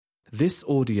This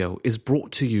audio is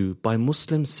brought to you by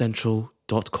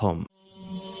MuslimCentral.com.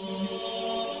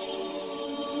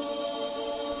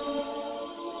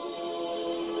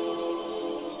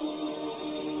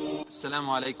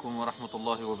 Assalamu alaikum wa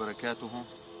rahmatullahi wa barakatuhu.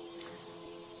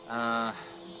 I'm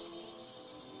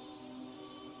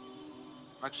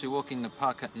actually walking in the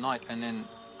park at night and then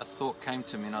a thought came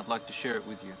to me and I'd like to share it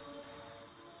with you.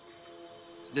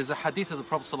 There's a hadith of the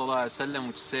Prophet ﷺ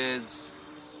which says,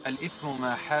 Al-ithmu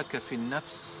ma haka fi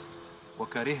nafs wa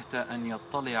karihta an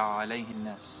yattali'a alayhi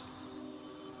nas.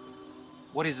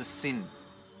 What is a sin?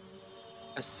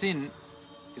 A sin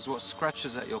is what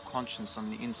scratches at your conscience on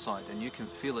the inside and you can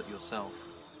feel it yourself.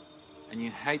 And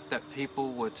you hate that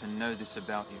people were to know this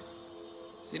about you.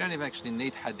 So you don't even actually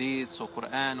need hadiths or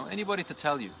Quran or anybody to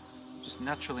tell you. Just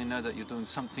naturally know that you're doing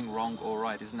something wrong or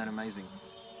right. Isn't that amazing?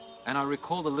 And I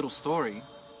recalled a little story.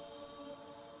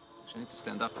 Actually, I need to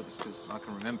stand up for this because I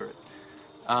can remember it.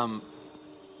 I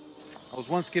was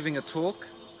once giving a talk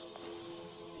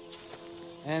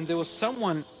and there was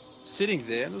someone sitting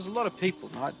there and there was a lot of people.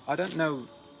 I don't know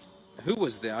who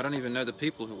was there. I don't even know the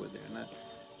people who were there. And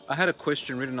I had a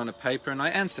question written on a paper and I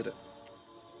answered it.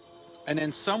 And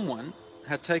then someone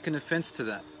had taken offense to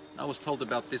that. I was told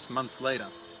about this months later.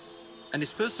 And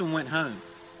this person went home,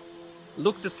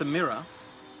 looked at the mirror,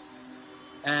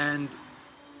 and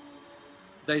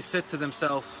they said to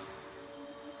themselves,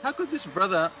 how could this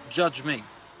brother judge me?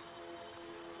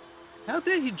 How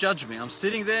dare he judge me? I'm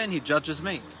sitting there and he judges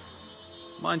me.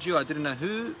 Mind you, I didn't know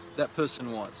who that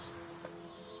person was.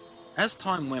 As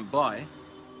time went by,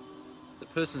 the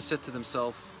person said to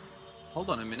themselves, hold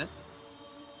on a minute,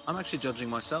 I'm actually judging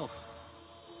myself.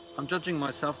 I'm judging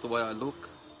myself the way I look,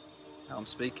 how I'm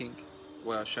speaking, the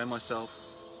way I show myself,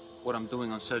 what I'm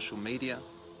doing on social media,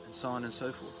 and so on and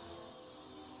so forth.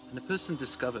 And the person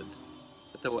discovered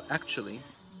that they were actually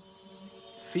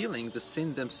feeling the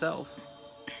sin themselves,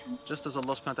 just as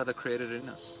Allah subhanahu wa ta'ala created it in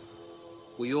us.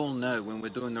 We all know when we're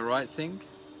doing the right thing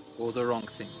or the wrong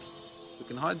thing. We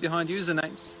can hide behind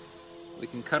usernames, we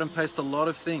can cut and paste a lot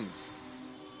of things,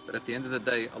 but at the end of the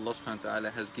day, Allah subhanahu wa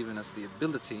ta'ala has given us the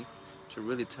ability to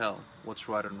really tell what's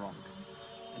right and wrong.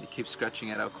 And He keeps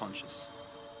scratching at our conscience.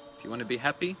 If you want to be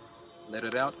happy, let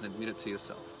it out and admit it to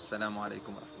yourself. Assalamu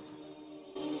alaikum wa rahmatullahi.